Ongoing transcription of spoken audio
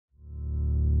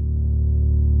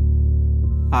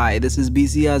Hi, this is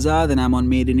BC Azad and I'm on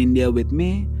Made in India with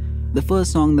May. The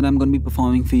first song that I'm going to be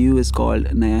performing for you is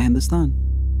called Naya Hindustan.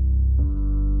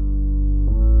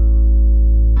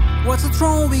 What's the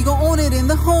throne? We gon' own it in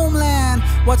the homeland.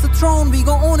 What's the throne? We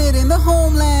gon' own it in the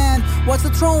homeland. What's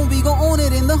the throne? We gon' own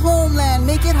it in the homeland.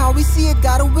 Make it how we see it.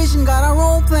 Got a vision, got our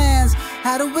own plans.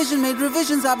 Had a vision, made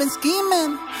revisions. I've been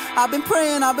scheming. I've been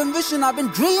praying, I've been wishing, I've been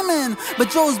dreaming.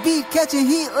 But Joe's beat catching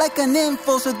heat like an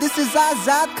info. So this is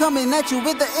Azad coming at you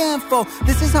with the info.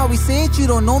 This is how we say it. You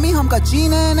don't know me, humka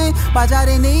chine ne.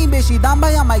 Bajare nahi beshi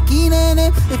damba ya maikine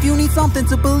ne. If you need something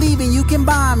to believe in, you can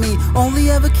buy me. Only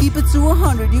ever keep it to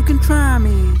 100. You can try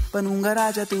me. Banunga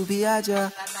raja tu bhi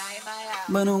aaja.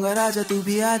 Banunga raja tu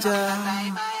bhi aaja.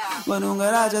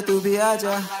 Banunga raja tu bhi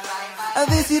aaja.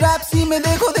 देसी rap सी में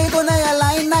देखो देखो नया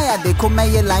line नया देखो मैं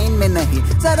ये line में नहीं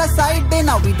जरा साइड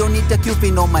देना we don't need to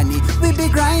queue no money we be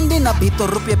grinding अभी तो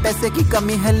रुपये पैसे की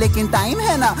कमी है लेकिन टाइम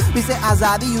है ना we say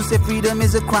आजादी you say freedom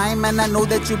is a crime and I know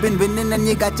that you've been winning and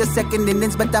you got your second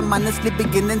innings but I'm honestly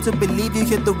beginning to believe you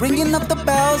hear the ringing of the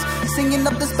bells singing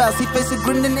of the spells see faces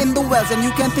grinning in the wells and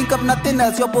you can't think of nothing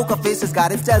else your poker face has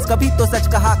got its tells कभी तो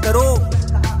सच कहा करो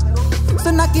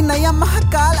सुना कि नया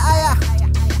महाकाल आया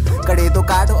कड़े तो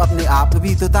काटो अपने आप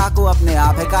भी तो ताको अपने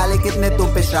आप है काले कितने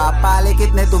तुम पे श्राप पाले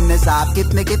कितने तुमने सांप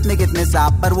कितने कितने कितने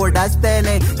सांप पर वो डसते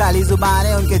नहीं काली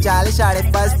जुबानें उनके चाले शाड़े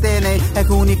फंसते नहीं है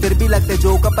खूनी फिर भी लगते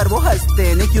जोक पर वो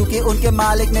हंसते नहीं क्योंकि उनके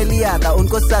मालिक ने लिया था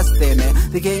उनको सस्ते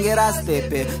में दिखेंगे रास्ते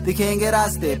पे दिखेंगे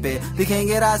रास्ते पे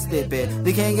दिखेंगे रास्ते पे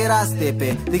दिखेंगे रास्ते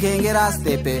पे दिखेंगे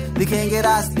रास्ते पे दिखेंगे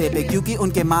रास्ते पे क्योंकि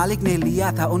उनके मालिक ने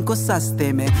लिया था उनको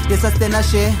सस्ते में ये सस्ते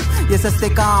नशे ये सस्ते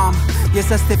काम ये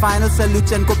सस्ते फाइनल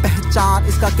सोल्यूशन को पहचान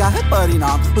इसका क्या है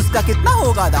परिणाम उसका कितना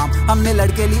होगा दाम हमने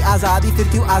लड़के ली आजादी फिर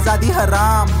क्यों आजादी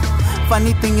हराम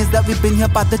Funny thing is that we've been here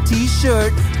about the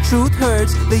t-shirt Truth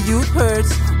hurts, the youth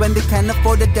hurts When they can't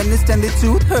afford a dentist and their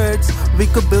tooth hurts We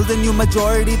could build a new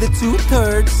majority, the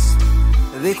two-thirds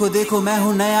देखो देखो मैं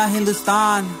हूँ नया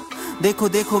हिंदुस्तान देखो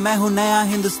देखो मैं हूँ नया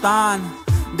हिंदुस्तान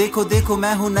देखो देखो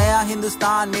मैं हूँ नया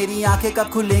हिंदुस्तान मेरी आंखें कब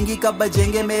खुलेंगी कब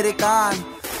बजेंगे मेरे कान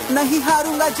नहीं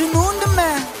हारूंगा जुनून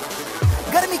में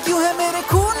गर्मी क्यों है मेरे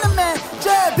खून में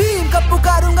जय भीम कब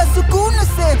पुकारूंगा सुकून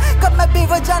से कब मैं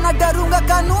बेवजह न डरूंगा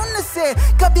कानून से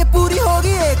कब ये पूरी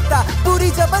होगी एकता पूरी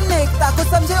जब अनेकता को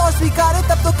समझे और स्वीकारे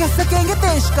तब तो कह सकेंगे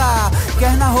देश का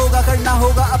कहना होगा करना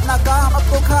होगा अपना काम अब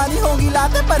तो खाली होगी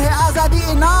लाते पर है आजादी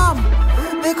इनाम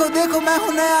देखो देखो मैं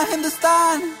हूँ नया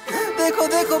हिंदुस्तान देखो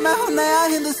देखो मैं हूँ नया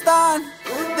हिंदुस्तान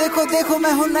देखो देखो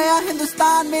मैं हूँ नया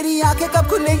हिंदुस्तान मेरी आंखें कब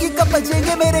खुलेंगी कब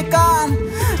बजेंगे मेरे कान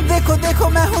देखो देखो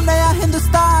मैं हूँ नया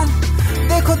हिंदुस्तान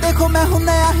देखो देखो मैं हूँ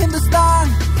नया हिंदुस्तान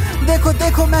देखो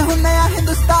देखो मैं हूँ नया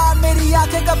हिंदुस्तान मेरी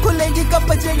आंखें कब खुलेंगी कब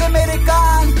बजेंगे मेरे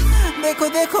कान देखो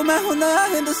देखो मैं हूँ नया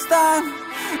हिंदुस्तान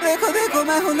देखो देखो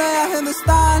मैं हूँ नया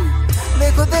हिंदुस्तान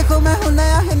देखो देखो मैं हूँ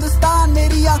नया हिंदुस्तान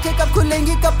मेरी आंखें कब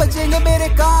खुलेंगी कब बजेंगे मेरे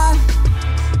कान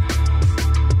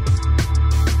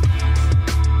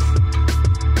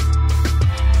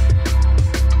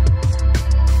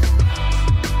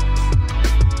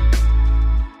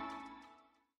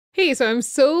Hey, so I'm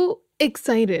so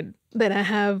excited that I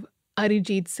have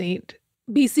Arijit Saint,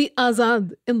 BC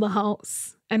Azad in the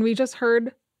house. And we just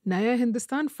heard Naya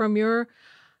Hindustan from your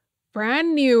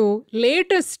brand new,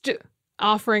 latest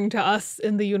offering to us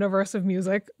in the universe of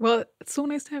music. Well, it's so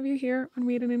nice to have you here on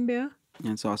Made in India.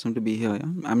 It's awesome to be here.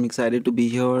 Yeah? I'm excited to be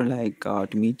here,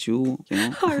 to meet you,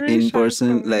 Really in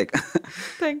person.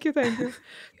 Thank you.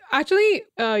 Actually,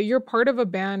 you're part of a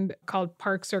band called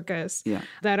Park Circus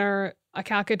that are a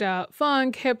Calcutta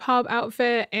funk, hip-hop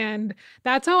outfit. And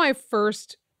that's how I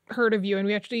first heard of you. And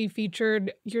we actually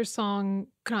featured your song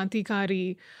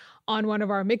Krantikari on one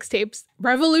of our mixtapes,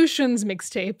 Revolutions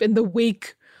mixtape, in the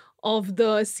wake of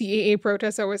the CAA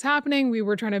protests that was happening. We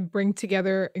were trying to bring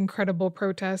together incredible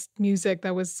protest music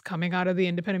that was coming out of the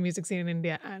independent music scene in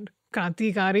India. And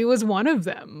Krantikari was one of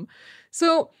them.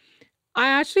 So I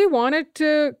actually wanted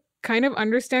to kind of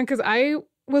understand, because I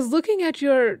was looking at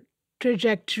your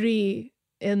trajectory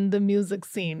in the music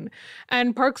scene.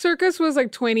 And Park Circus was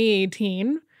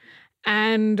 2018.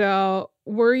 And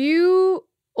were you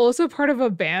also part of a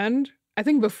band, I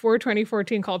think before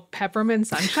 2014, called Peppermint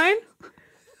Sunshine?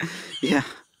 Yeah.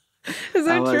 Is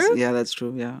that true? Yeah, that's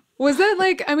true. Yeah. Was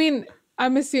that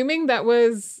I'm assuming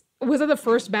was that the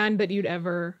first band that you'd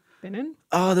ever been in?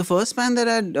 The first band that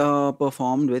I'd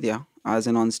performed with, as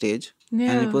in on stage.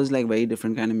 Yeah. And it was very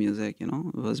different kind of music, It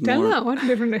was Tell me what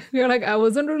different. You're I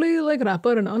wasn't really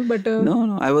rapper and all, but...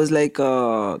 No. I was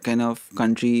kind of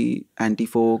country,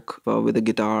 anti-folk with a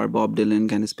guitar, Bob Dylan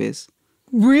kind of space.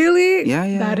 Really?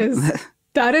 Yeah.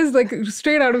 That is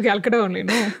straight out of Calcutta only,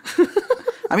 no?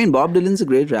 I mean, Bob Dylan's a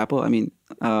great rapper. I mean,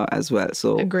 as well.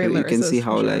 So A great you can see lyricist,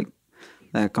 how sure. like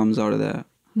that comes out of there.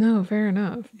 No, fair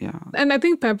enough. Yeah. And I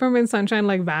think Peppermint Sunshine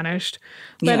like vanished.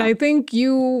 But Yeah. I think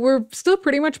you were still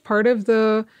pretty much part of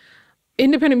the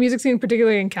independent music scene,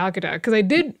 particularly in Calcutta. Because I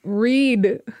did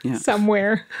read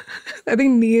somewhere, I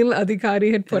think Neil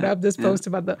Adhikari had put up this post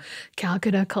about the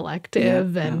Calcutta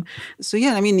Collective. And So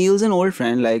yeah, I mean, Neil's an old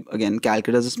friend. Like again,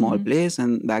 Calcutta's a small place,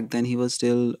 and back then he was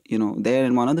still, there,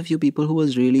 and one of the few people who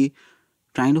was really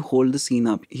trying to hold the scene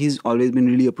up. He's always been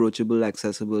really approachable,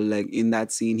 accessible. Like in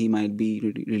that scene, he might be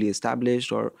really, really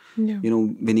established, or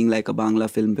winning like a Bangla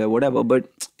film or whatever. But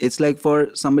it's like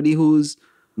for somebody who's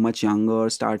much younger,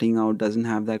 starting out, doesn't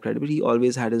have that credibility. He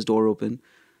always had his door open.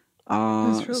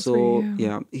 That's real So sweet,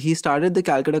 yeah, he started the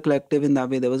Calcutta Collective in that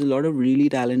way. There was a lot of really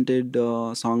talented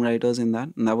songwriters in that,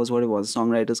 and that was what it was,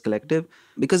 Songwriters Collective,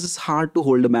 because it's hard to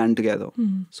hold a band together.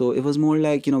 So it was more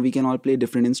like, we can all play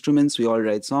different instruments, we all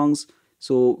write songs,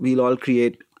 so we'll all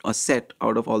create a set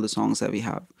out of all the songs that we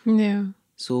have. yeah.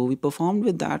 So we performed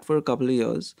with that for a couple of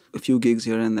years, a few gigs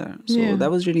here and there. So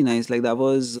that was really nice. Like that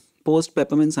was post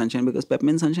Peppermint Sunshine, because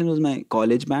Peppermint Sunshine was my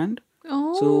college band.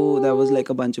 Oh. So that was like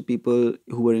a bunch of people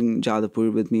who were in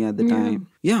Jadavpur with me at the time.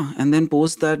 Yeah. And then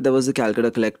post that, there was the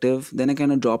Calcutta Collective. Then I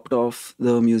kind of dropped off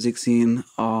the music scene.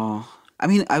 I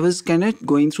mean, I was kind of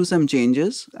going through some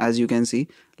changes, as you can see.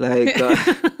 Like,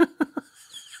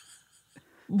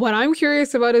 What I'm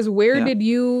curious about is where did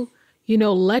you,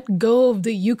 let go of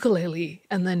the ukulele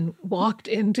and then walked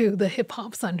into the hip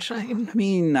hop sunshine? I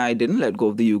mean, I didn't let go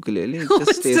of the ukulele. It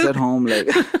just stays at home. Like,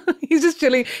 He's just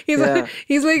chilling. He's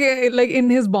like in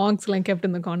his bonks, like kept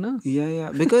in the corner.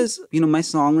 yeah. Because, my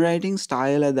songwriting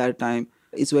style at that time,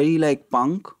 it's very like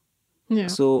punk. Yeah.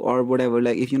 So, or whatever,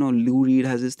 like if Lou Reed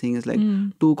has his thing, it's like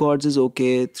 2 chords is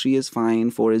okay, 3 is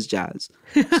fine, 4 is jazz.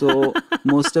 So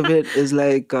most of it is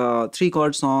like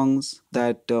 3-chord songs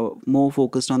that more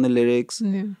focused on the lyrics.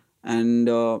 Yeah. And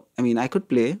I mean, I can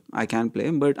play,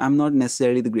 but I'm not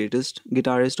necessarily the greatest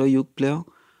guitarist or uke player.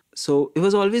 So it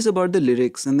was always about the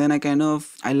lyrics. And then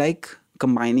I like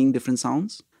combining different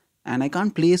sounds. And I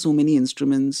can't play so many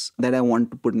instruments that I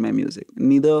want to put in my music.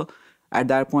 Neither at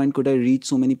that point could I reach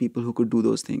so many people who could do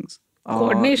those things.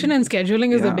 Coordination and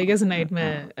scheduling is the biggest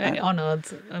nightmare on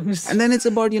earth. And then it's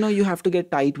about, you have to get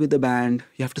tight with the band.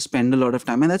 You have to spend a lot of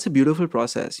time. And that's a beautiful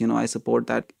process. I support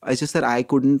that. It's just that I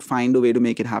couldn't find a way to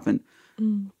make it happen.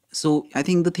 So I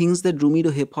think the things that drew me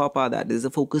to hip hop are that there's a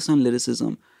focus on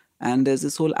lyricism. And there's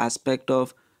this whole aspect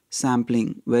of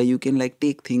sampling where you can like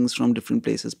take things from different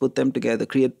places, put them together,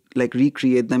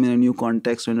 recreate them in a new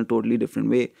context or in a totally different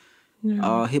way.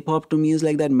 Hip hop to me is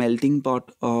like that melting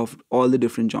pot of all the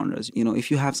different genres.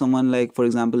 If you have someone like, for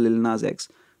example, Lil Nas X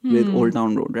with Old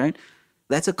Town Road, right?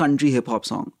 That's a country hip hop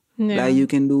song. Yeah. Like you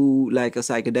can do like a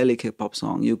psychedelic hip hop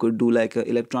song. You could do like a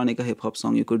electronica hip hop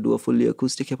song. You could do a fully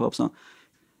acoustic hip hop song.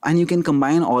 And you can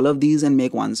combine all of these and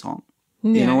make one song.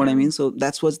 You know what I mean? So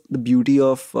that's what's the beauty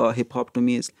of hip hop to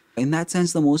me is, in that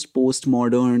sense, the most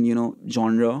postmodern,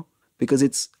 genre, because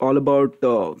it's all about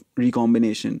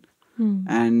recombination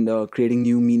and creating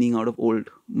new meaning out of old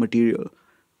material.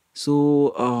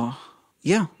 So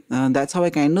that's how I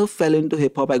kind of fell into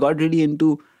hip hop. I got really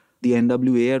into the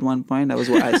NWA at one point.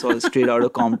 I saw Straight Outta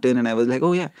Compton, and I was like,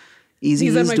 oh yeah,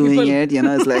 Eazy is doing people. It.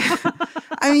 It's like,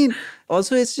 I mean,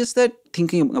 also it's just that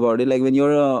thinking about it, like when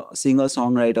you're a singer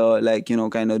songwriter, like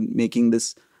kind of making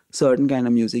this certain kind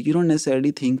of music, you don't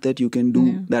necessarily think that you can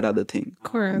do that other thing.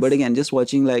 Of course. But again, just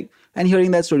watching and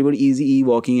hearing that story about Eazy-E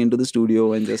walking into the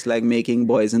studio and just like making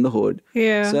Boys in the Hood.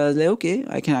 Yeah. So I was like, okay,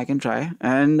 I can try.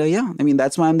 And I mean,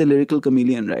 that's why I'm the lyrical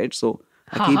chameleon, right? So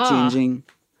I keep changing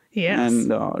and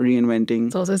reinventing.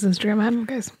 It's also his Instagram handle,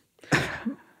 guys.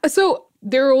 So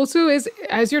there also is,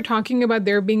 as you're talking about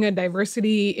there being a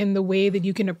diversity in the way that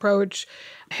you can approach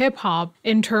hip hop,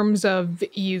 in terms of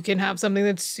you can have something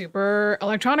that's super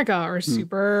electronica or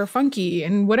super funky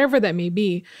and whatever that may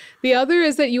be. The other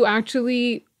is that you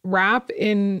actually rap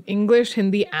in English,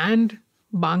 Hindi, and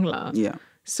Bangla. Yeah.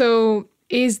 So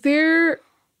is there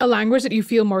a language that you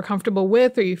feel more comfortable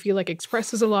with, or you feel like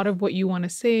expresses a lot of what you want to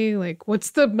say? Like,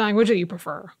 what's the language that you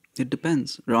prefer? It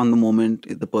depends. On the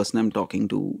moment, the person I'm talking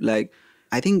to. Like,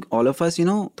 I think all of us,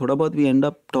 thoda bahut we end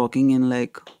up talking in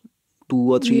like 2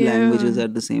 or 3 languages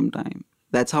at the same time.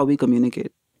 That's how we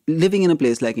communicate. Living in a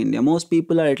place like India, most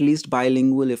people are at least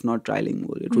bilingual, if not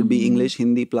trilingual. It would be English,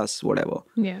 Hindi plus whatever.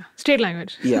 Yeah. State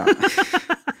language. Yeah.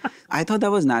 I thought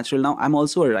that was natural. Now, I'm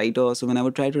also a writer. So when I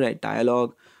would try to write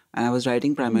dialogue, and I was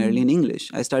writing primarily in English.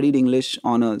 I studied English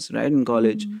honors, right, in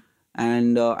college.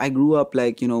 And I grew up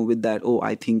like, with that,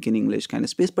 I think in English kind of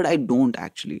space. But I don't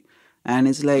actually. And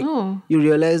it's like, you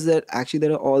realize that actually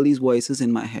there are all these voices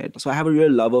in my head. So I have a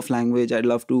real love of language. I'd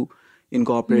love to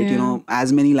incorporate,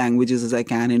 as many languages as I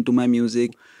can into my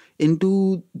music,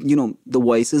 into, the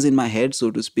voices in my head,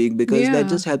 so to speak, because that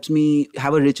just helps me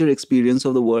have a richer experience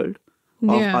of the world,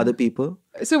 of other people.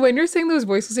 So when you're saying those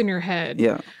voices in your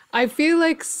head, I feel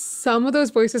like some of those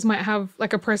voices might have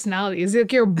like a personality. Is it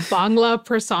like your Bangla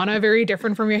persona very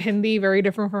different from your Hindi, very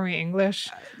different from your English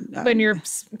when you're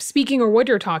speaking or what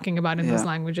you're talking about in those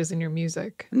languages in your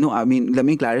music? No, I mean, let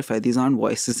me clarify. These aren't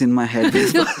voices in my head.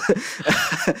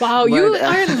 Wow, you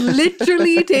are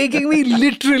literally taking me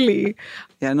literally.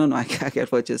 Yeah, no, I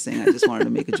get what you're saying. I just wanted to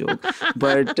make a joke.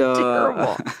 But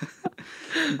terrible.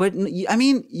 But I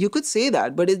mean, you could say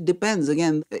that, but it depends.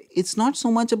 Again, it's not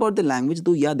so much about the language,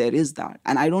 though. Yeah, there is that.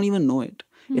 And I don't even know it.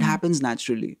 It happens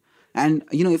naturally. And,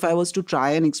 if I was to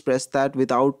try and express that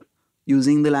without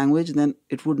using the language, then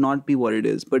it would not be what it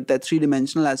is. But that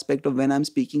three-dimensional aspect of when I'm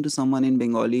speaking to someone in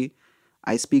Bengali,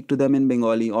 I speak to them in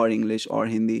Bengali or English or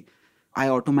Hindi, I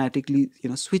automatically,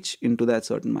 switch into that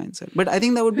certain mindset. But I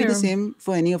think that would be the same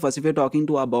for any of us. If we're talking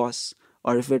to our boss,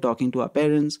 or if we're talking to our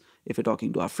parents, if we're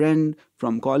talking to our friend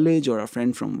from college or a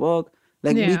friend from work,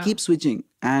 we keep switching,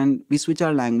 and we switch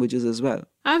our languages as well.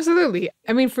 Absolutely.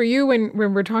 I mean, for you, when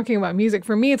we're talking about music,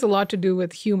 for me, it's a lot to do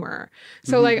with humor.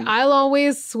 So I'll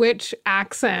always switch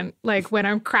accent, when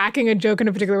I'm cracking a joke in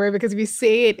a particular way, because if you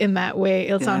say it in that way,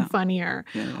 it'll sound funnier.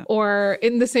 Or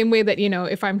in the same way that,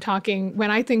 if I'm talking, when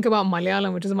I think about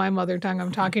Malayalam, which is my mother tongue,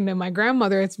 I'm talking to my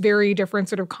grandmother, it's very different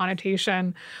sort of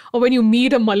connotation. Or when you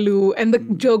meet a Malu and the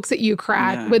jokes that you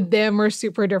crack with them are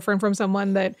super different from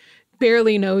someone that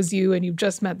barely knows you and you've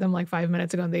just met them 5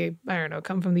 minutes ago and they, I don't know,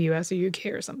 come from the US or UK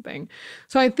or something.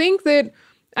 So I think that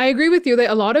I agree with you that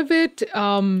a lot of it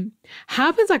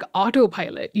happens like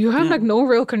autopilot. You have no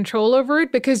real control over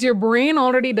it because your brain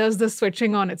already does the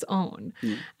switching on its own.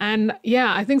 And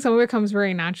I think some of it comes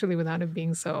very naturally without it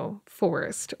being so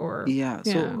forced or...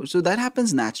 So that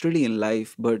happens naturally in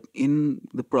life, but in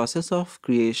the process of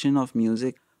creation of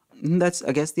music, that's,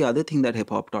 I guess, the other thing that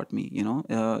hip hop taught me,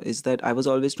 is that I was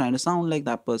always trying to sound like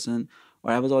that person,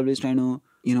 or I was always trying to,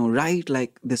 write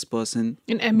like this person.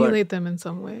 And emulate them in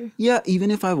some way. Yeah, even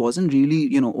if I wasn't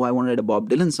really, I want to write a Bob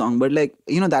Dylan song, but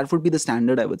that would be the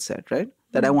standard I would set, right?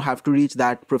 That I won't have to reach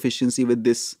that proficiency with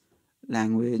this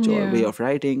language or way of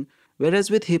writing.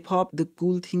 Whereas with hip hop, the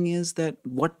cool thing is that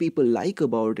what people like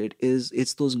about it is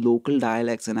it's those local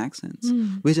dialects and accents,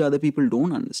 which other people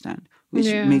don't understand, which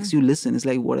makes you listen. It's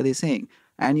like, what are they saying?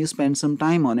 And you spend some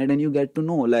time on it and you get to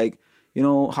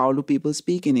know, how do people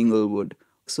speak in Inglewood?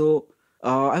 So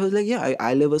I was like,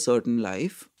 I live a certain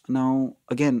life. Now,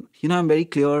 again, I'm very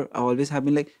clear. I always have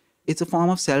been it's a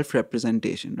form of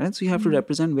self-representation, right? So you have to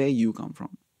represent where you come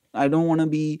from. I don't want to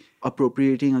be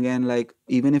appropriating again,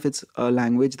 even if it's a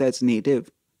language that's native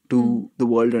to the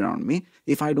world around me.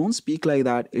 If I don't speak like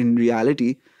that in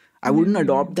reality, I wouldn't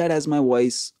adopt that as my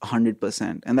voice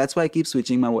 100%. And that's why I keep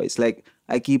switching my voice.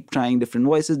 I keep trying different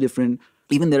voices,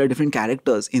 even there are different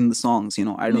characters in the songs, I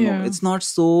don't know. It's not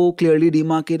so clearly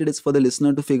demarcated. It's for the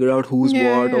listener to figure out who's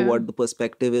what or what the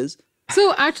perspective is.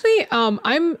 So actually,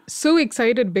 I'm so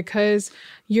excited because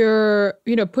you're,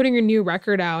 putting a new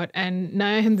record out, and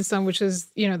Naya Hindustan, which is,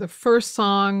 the first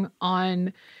song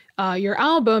on your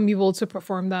album, you've also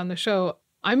performed on the show.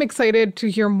 I'm excited to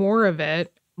hear more of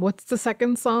it. What's the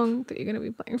second song that you're going to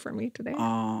be playing for me today?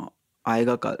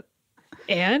 Aayega Kal.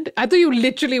 And I thought you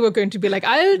literally were going to be like,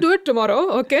 I'll do it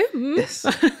tomorrow. Okay. Yes.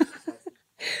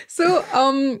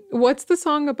 So what's the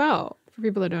song about for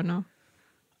people that don't know?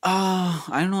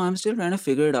 I don't know. I'm still trying to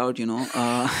figure it out,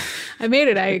 I made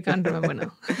it. I can't remember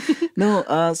now.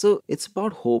 No, so it's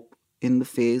about hope in the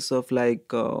face of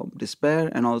despair,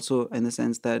 and also in the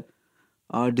sense that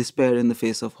despair in the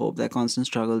face of hope, that constant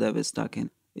struggle that we're stuck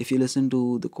in. If you listen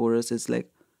to the chorus, it's like,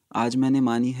 Aaj maine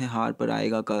mani hai haar par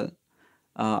aayega kal.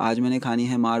 Aaj maine khani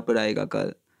hai maar par aayega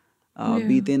kal.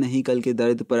 Beete nahi kal ke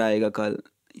dard par aayega kal.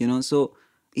 So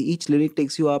each lyric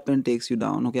takes you up and takes you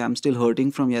down. Okay, I'm still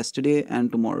hurting from yesterday and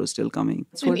tomorrow is still coming.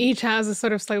 And each has a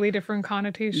sort of slightly different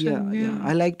connotation. Yeah.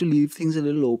 I like to leave things a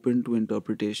little open to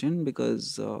interpretation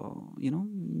because,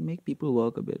 make people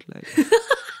work a bit.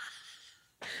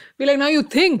 Be like, now you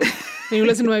think when you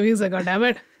listen to my music, God damn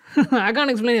it. I can't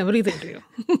explain everything to you.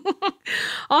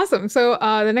 Awesome. So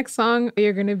the next song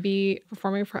you're going to be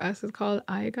performing for us is called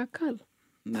Aayega Kal.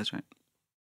 That's right.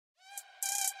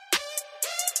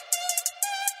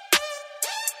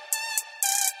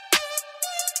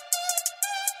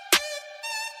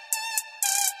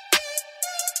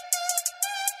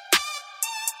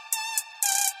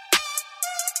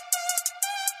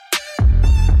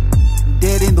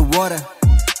 Dead in the water,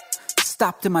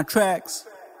 stopped in my tracks.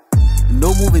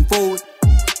 No moving forward,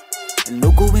 and no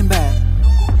going back.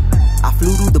 I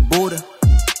flew through the border,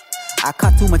 I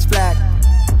caught too much flack.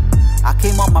 I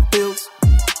came off my pills,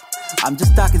 I'm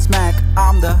just talking smack.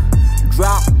 I'm the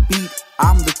drop beat,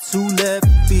 I'm the two left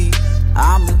feet.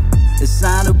 I'm the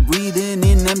sign of breathing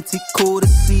in empty quarter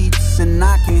seats. And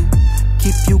I can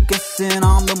keep you guessing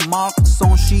on the marks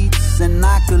on sheets. And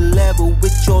I could level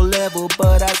with your level,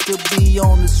 but I still be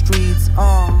on the streets.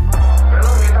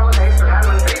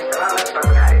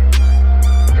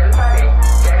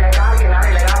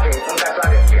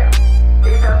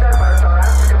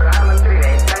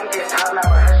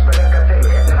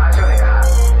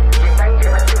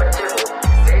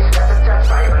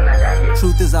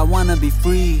 Truth is I wanna be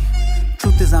free.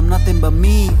 Truth is I'm nothing but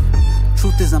me.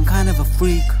 Truth is I'm kind of a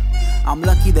freak. I'm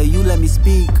lucky that you let me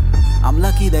speak. I'm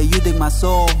lucky that you dig my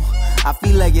soul. I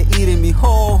feel like you're eating me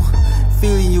whole.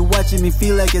 Feeling you watching me,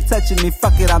 feel like you're touching me.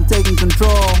 Fuck it, I'm taking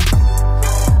control.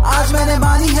 आज मैंने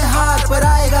मानी है हार पर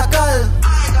आएगा कल.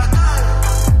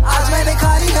 आज मैंने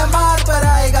खानी है मार पर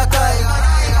आएगा कल.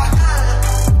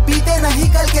 बीते नहीं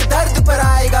कल के दर्द पर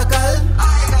आएगा कल.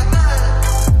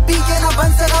 पी के ना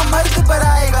बन सका मर्द पर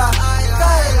आएगा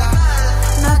कल.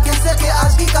 ना कह सके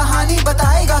आज की कहानी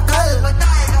बताएगा कल.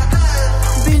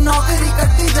 भी नौकरी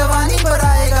कट्टी जवानी पर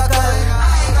आएगा कल.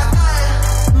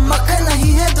 मक्खन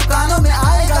नहीं है दुकानों में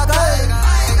आएगा कल.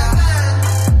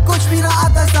 कुछ भी ना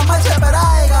आता समझ पर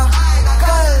आएगा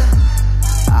कल.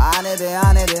 आने दे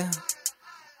आने दे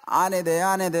आने दे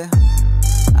आने दे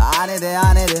आने दे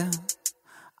आने दे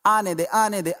आने दे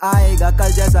आने दे. आएगा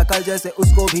कल जैसा कल जैसे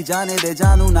उसको भी जाने दे.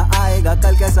 जानू ना आएगा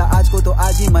कल कैसा आज को तो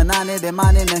आज ही मनाने दे.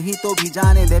 माने नहीं तो भी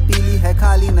जाने दे. पीली है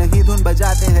खाली नहीं धुन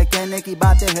बजाते हैं. कहने की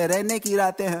बातें हैं रहने की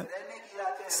रातें हैं.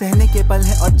 सहने के पल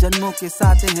हैं और जन्मों के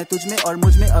साथे हैं. तुझ में और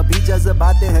मुझ में अभी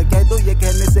जज्बाते हैं. कह दो ये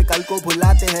कहने से कल को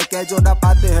भुलाते हैं. कह जो ना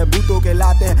पाते हैं भूतों के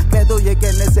लाते हैं. कह दो ये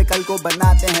कहने से कल को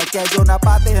बनाते हैं. कह जो ना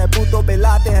पाते हैं भूतों पे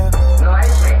लाते हैं.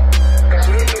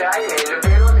 कश्मीर की राई में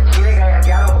लुटेरों से छीने गए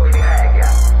हथियारों को दिखाया गया.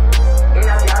 इन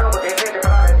हथियारों को देखने से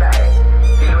पता लगता है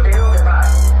कि लुटेरों के पास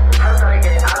हर तरह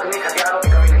के आधुनिक हथियारों की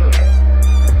कमी नहीं है.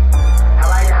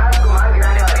 हवाई जहाज को मार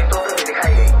गिराने वाली तोपें भी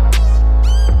दिखाई गई.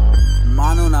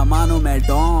 मानो ना मानो मैं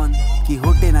डॉन की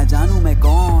होटे ना जानू मैं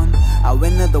कौन. I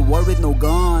went to the war with no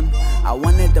gun. I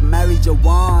wanted to marry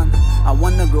Jawan. I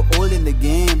wanna grow old in the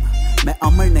game. मैं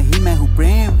अमर नहीं मैं हूँ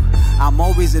प्रेम. I'm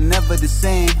always and never the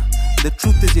same. The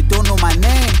truth is you don't know my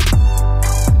name.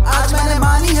 आज मैंने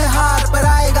मानी है हार पर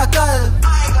आएगा कल.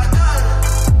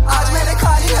 आज मैंने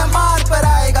खाली है मार पर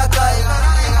आएगा कल.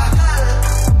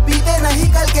 बीते नहीं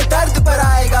कल के दर्द पर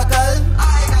आएगा कल.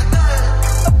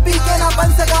 पी के ना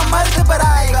बन सका मर्द पर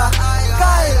आएगा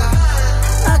कल.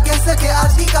 ना कह सके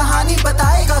आज की कहानी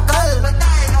बताएगा कल.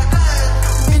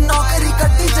 बिन नौकरी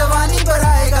कट्टी जवानी पर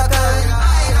आएगा कल.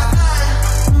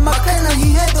 मक्खन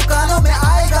नहीं है दुकानों में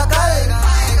आएगा कल.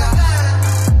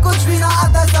 कुछ भी ना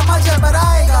आता समझ पर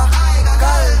आएगा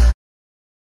कल.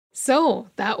 So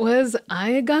that was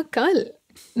Aayega Kal.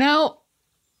 Now,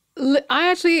 I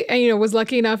actually, was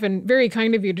lucky enough and very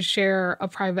kind of you to share a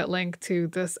private link to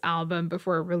this album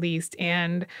before it released.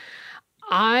 And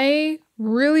I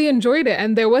really enjoyed it.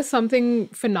 And there was something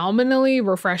phenomenally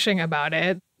refreshing about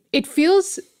it. It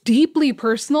feels deeply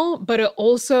personal, but it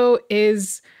also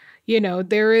is,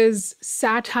 there is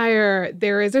satire.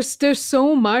 There's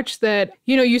so much that,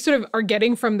 you sort of are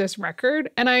getting from this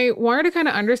record. And I wanted to kind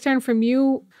of understand from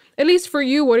you, at least for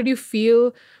you, what did you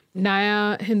feel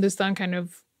Naya Hindustan kind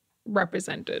of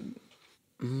represented?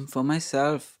 For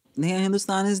myself, Naya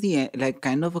Hindustan is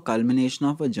kind of a culmination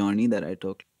of a journey that I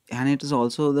took. And it is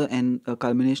also a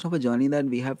culmination of a journey that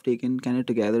we have taken kind of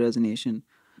together as a nation.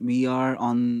 We are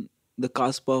on the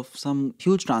cusp of some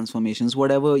huge transformations.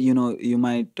 Whatever, you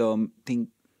might think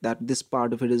that this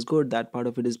part of it is good, that part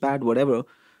of it is bad, whatever.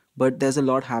 But there's a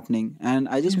lot happening. And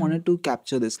I just wanted to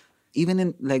capture this. Even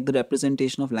in the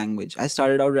representation of language. I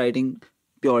started out writing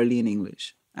purely in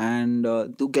English. And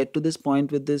to get to this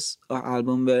point with this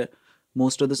album where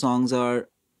most of the songs are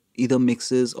either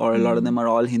mixes or a lot of them are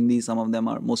all Hindi, some of them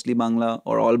are mostly Bangla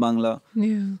or all Bangla.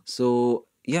 Yeah. So,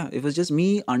 it was just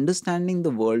me understanding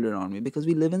the world around me because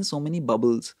we live in so many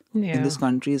bubbles in this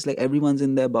country. It's like everyone's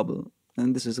in their bubble.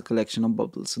 And this is a collection of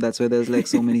bubbles. So that's why there's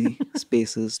so many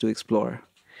spaces to explore.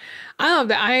 I love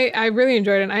that. I really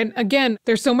enjoyed it. And again,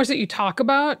 there's so much that you talk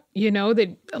about,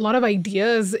 that a lot of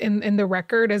ideas in the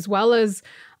record, as well as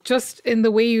just in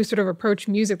the way you sort of approach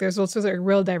music. There's also a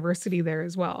real diversity there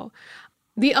as well.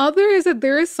 The other is that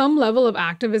there is some level of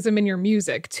activism in your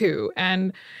music too.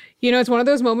 And, it's one of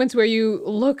those moments where you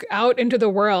look out into the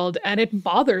world and it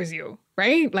bothers you.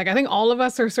 right? Like, I think all of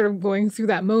us are sort of going through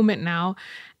that moment now.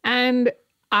 And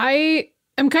I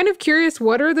am kind of curious,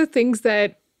 what are the things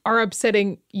that are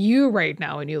upsetting you right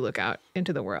now when you look out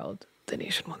into the world? The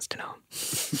nation wants to know.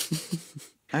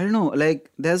 I don't know.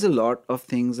 Like, there's a lot of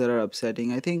things that are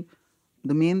upsetting. I think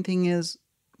the main thing is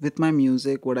with my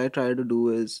music, what I try to do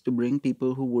is to bring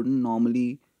people who wouldn't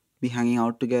normally be hanging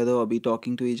out together or be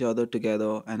talking to each other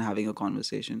together and having a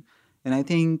conversation. And I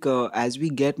think as we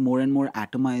get more and more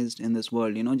atomized in this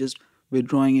world, just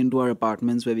withdrawing into our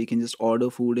apartments where we can just order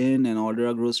food in and order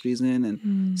our groceries in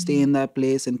and stay in that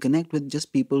place and connect with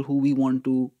just people who we want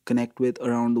to connect with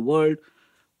around the world.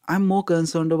 I'm more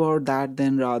concerned about that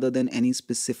than rather than any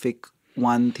specific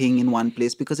one thing in one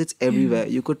place, because it's everywhere.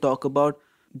 You could talk about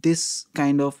this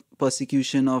kind of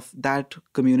persecution of that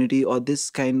community, or this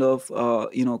kind of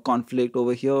conflict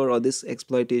over here, or this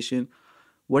exploitation,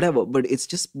 whatever, but it's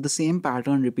just the same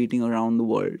pattern repeating around the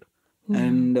world.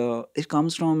 And it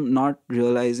comes from not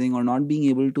realizing or not being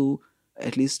able to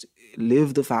at least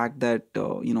live the fact that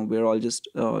we're all just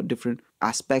different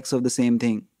aspects of the same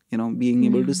thing, being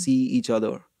able to see each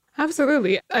other.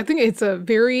 Absolutely. I think it's a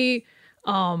very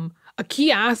a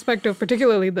key aspect of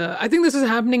particularly I think this is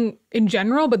happening in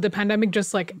general, but the pandemic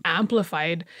just like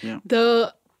amplified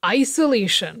the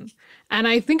isolation. And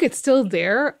I think it's still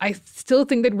there. I still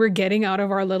think that we're getting out of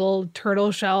our little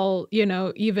turtle shell,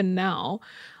 even now.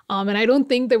 And I don't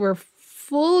think that we're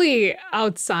fully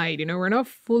outside, we're not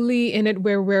fully in it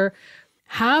where we're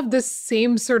have this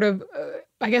same sort of,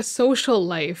 social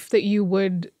life that you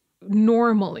would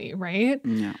normally, right?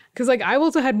 Yeah. Because like I've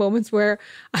also had moments where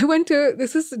I went to,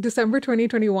 this is December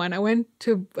 2021, I went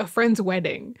to a friend's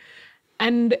wedding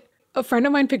and a friend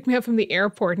of mine picked me up from the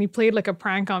airport and he played like a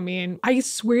prank on me. And I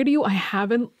swear to you, I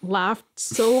haven't laughed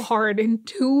so hard in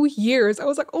 2 years. I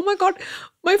was like, oh my God,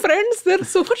 my friends, they're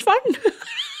so much fun.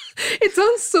 It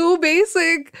sounds so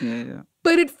basic,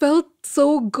 but it felt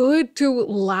so good to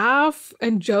laugh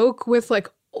and joke with like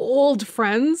old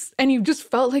friends, and you just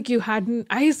felt like you hadn't.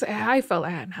 I felt I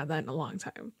hadn't had that in a long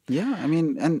time. Yeah, I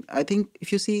mean, and I think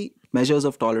if you see measures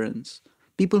of tolerance,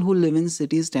 people who live in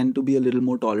cities tend to be a little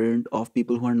more tolerant of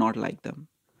people who are not like them,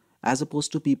 as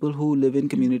opposed to people who live in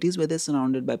communities where they're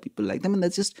surrounded by people like them. And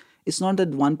that's just, it's not that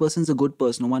one person's a good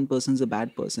person or one person's a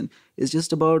bad person. It's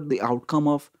just about the outcome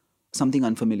of something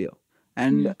unfamiliar.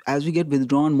 And as we get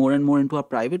withdrawn more and more into our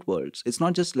private worlds, it's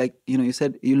not just like, you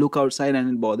said you look outside and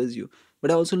it bothers you, but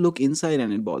I also look inside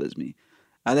and it bothers me.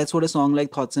 That's what a song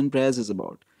like Thoughts and Prayers is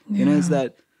about. It's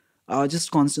that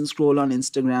just constant scroll on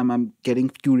Instagram. I'm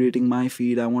curating my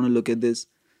feed. I want to look at this.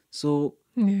 So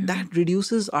that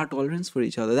reduces our tolerance for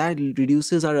each other. That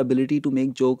reduces our ability to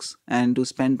make jokes and to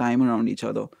spend time around each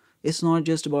other. It's not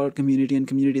just about community and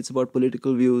community. It's about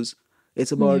political views.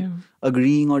 It's about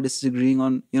agreeing or disagreeing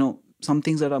on, some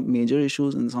things that are major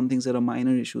issues and some things that are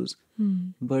minor issues.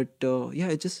 But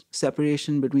it's just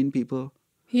separation between people.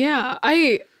 Yeah,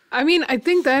 I mean, I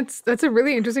think that's a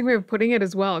really interesting way of putting it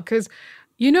as well. Because,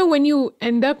 when you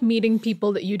end up meeting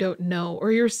people that you don't know,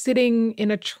 or you're sitting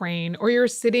in a train, or you're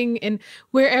sitting in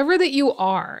wherever that you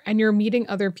are, and you're meeting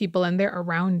other people and they're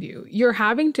around you, you're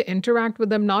having to interact with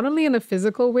them not only in a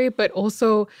physical way, but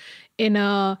also in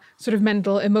a sort of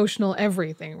mental, emotional,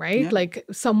 everything, right? Yeah. Like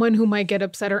someone who might get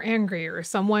upset or angry, or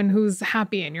someone who's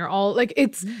happy, and you're all like,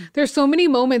 there's so many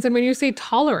moments. And when you say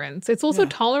tolerance, it's also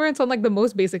tolerance on like the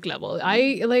most basic level.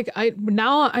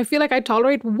 Now I feel like I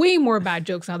tolerate way more bad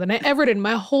jokes now than I ever did in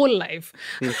my whole life.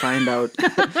 We'll find out.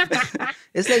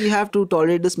 It's like you have to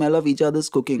tolerate the smell of each other's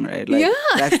cooking, right? Like,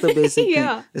 that's the basic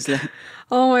thing. It's like,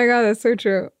 oh my God, that's so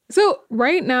true. So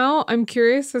right now, I'm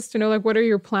curious as to know, like, what are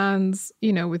your plans,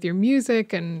 with your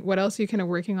music, and what else are you kind of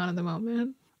working on at the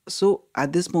moment? So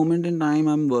at this moment in time,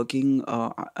 I'm working,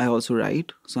 I also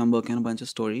write. So I'm working on a bunch of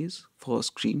stories for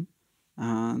screen.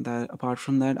 Apart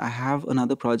from that, I have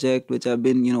another project which I've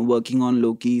been, working on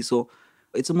low-key. So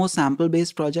it's a more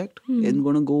sample-based project. I'm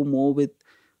going to go more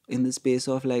in the space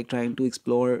of like trying to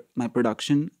explore my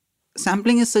production.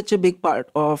 Sampling is such a big part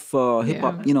of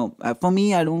hip-hop. For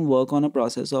me, I don't work on a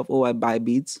process of, I buy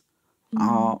beats.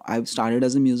 I've started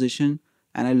as a musician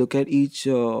and I look at each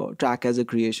track as a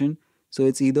creation. So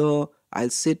it's either I'll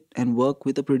sit and work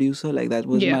with a producer, like that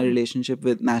was my relationship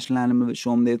with National Animal, with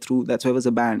Shomde that's why it was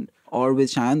a band, or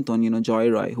with Shayanton, Joy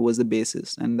Roy, who was the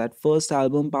bassist. And that first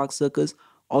album, Park Circus,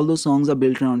 all those songs are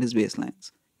built around his bass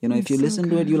lines. If you listen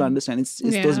to it, you'll understand. It's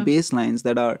those bass lines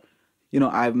that are,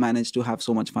 I've managed to have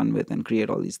so much fun with and create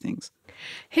all these things.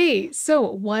 Hey, so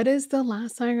what is the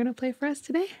last song you're going to play for us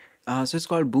today? So it's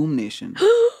called Boom Nation.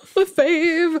 My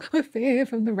fave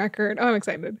from the record. Oh, I'm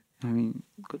excited. I mean,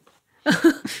 good.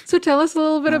 So tell us a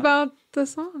little bit about the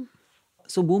song.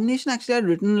 So Boom Nation, actually, I'd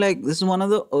written like, this is one of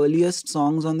the earliest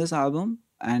songs on this album.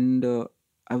 And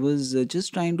I was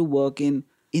just trying to work in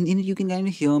it, you can kind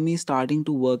of hear me starting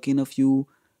to work in a few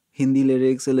Hindi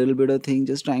lyrics, a little bit of thing,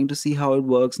 just trying to see how it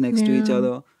works next to each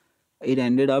other. It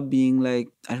ended up being like,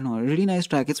 I don't know, a really nice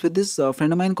track. It's with this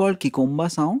friend of mine called Kikomba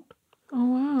Sound. Oh,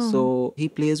 wow. So he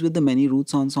plays with the Many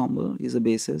Roots Ensemble. He's a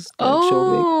bassist.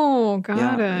 Oh,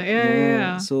 got it.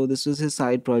 Yeah. So this was his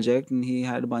side project and he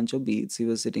had a bunch of beats he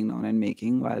was sitting down and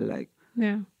making while like...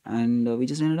 Yeah. And we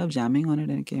just ended up jamming on it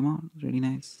and it came out. It was really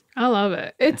nice. I love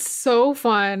it. It's so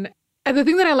fun. And the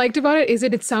thing that I liked about it is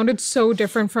that it sounded so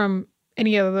different from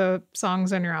any of the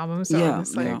songs on your album. So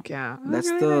it's like, That's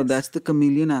the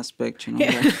chameleon aspect, you know.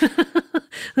 Yeah.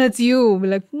 That's you. Be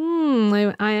like,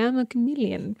 I am a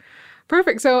chameleon.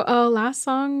 Perfect. So last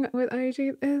song with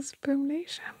Arijit is Boom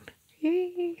Nation.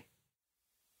 Yay.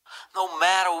 No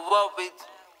matter what we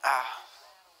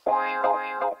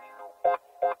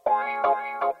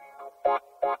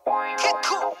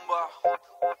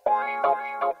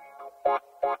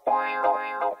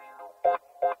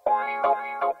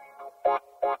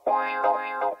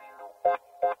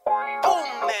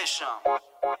Boom Nation.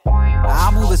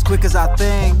 I move as quick as I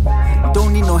think.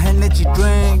 Don't need no energy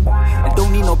drink. I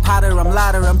don't need no powder, I'm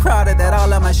lighter. I'm prouder that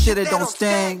all of my shit, it don't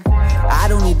sting. I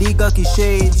don't need D-Gucky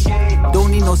shades.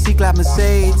 Don't need no C-Clap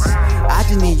Mercedes. I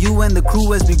just need you and the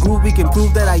crew as we groove. We can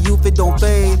prove that our youth, it don't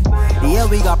fade. Yeah,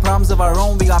 we got problems of our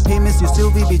own. We got payments, you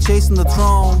still be chasing the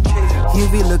throne. Here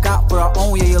we look out for our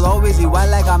own. Yeah, you'll always be white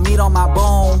like I meat on my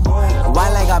bone.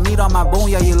 White like I meat on my bone.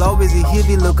 Yeah, you'll always be here.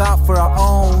 We look out for our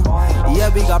own.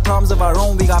 Yeah, we got problems of our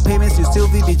own. We got payments, you still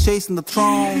be chasing the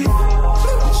throne.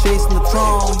 Chasing the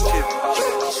throne.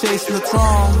 Chasing the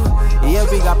throne. Yeah,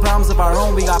 we got problems of our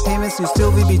own. We got payments, you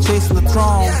still be chasing the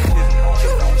throne.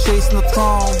 Chasing the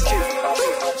throne.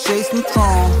 Chasing the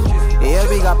throne. Yeah,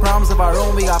 we got problems of our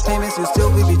own. We got payments, you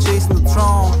still be chasing the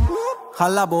throne.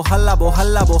 Hallabo, hallabo,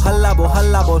 hallabo, hallabo,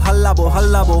 hallabo, hallabo,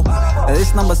 hallabo.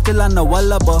 This number still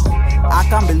unavailable. I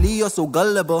can't believe you're so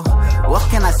gullible. What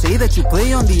can I say that you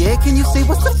play on the air? Can you say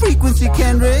what's the frequency,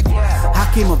 Kendrick? I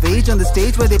came of age on the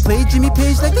stage where they play Jimmy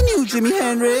Page like the new Jimi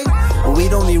Hendrix. We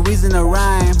don't need reason to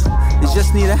rhyme. We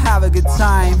just need to have a good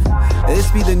time. This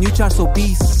be the new Charles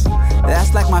Obese.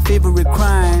 That's like my favorite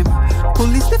crime.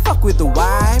 Police, they fuck with the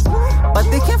vibe, but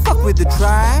they can't fuck with the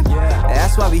tribe.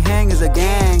 That's why we hang as a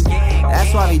gang.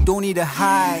 That's why we don't need to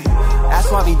hide. That's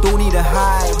why we don't need to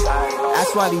hide.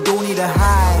 That's why we don't need to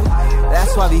hide.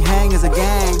 That's why we hang as a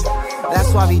gang.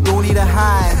 That's why we don't need to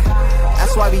hide.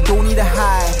 That's why we don't need to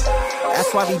hide.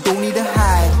 That's why we don't need to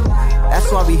hide.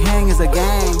 That's why we hang as a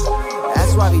gang.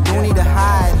 That's why we don't need to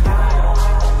hide.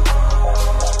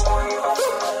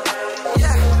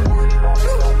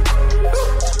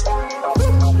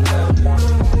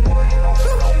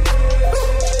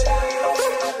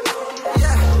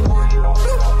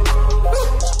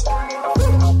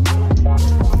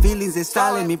 They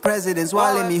styling me, presidents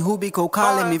walling me, who be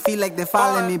calling me, feel like they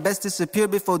following me, best disappear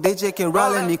before they JK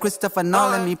rolling me, Christopher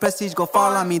Nolan me, prestige go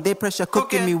fall on me, they pressure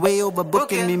cooking me, way over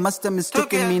booking me, must have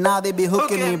mistaken me, now they be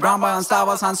hooking me, Brahma and Star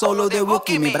Wars, Han Solo, they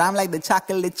wookie me, but I'm like the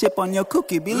chocolate chip on your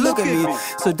cookie, be looking at me,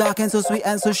 so dark and so sweet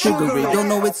and so sugary, don't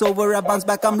know it's over, I bounce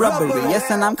back, I'm rubbery,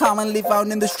 yes and I'm commonly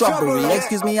found in the shrubbery,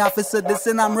 excuse me officer, this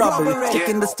and I'm robbery,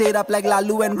 sticking the state up like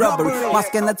Lalu and rubber,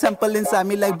 masking the temple inside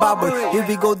me like Babur, here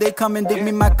we go, they come and dig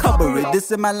me my cupboard.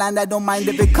 This is my land, I don't mind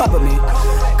if it cover me.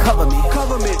 Cover me,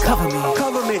 cover me, cover me,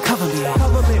 cover me, cover me,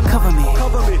 cover me,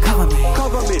 cover me, cover me,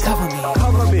 cover me,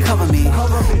 cover me, cover me,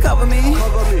 cover me, cover me,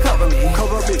 cover me,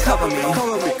 cover me, cover me,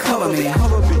 cover me,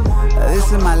 cover me.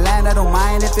 This is my land, I don't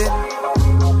mind if it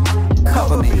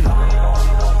cover me.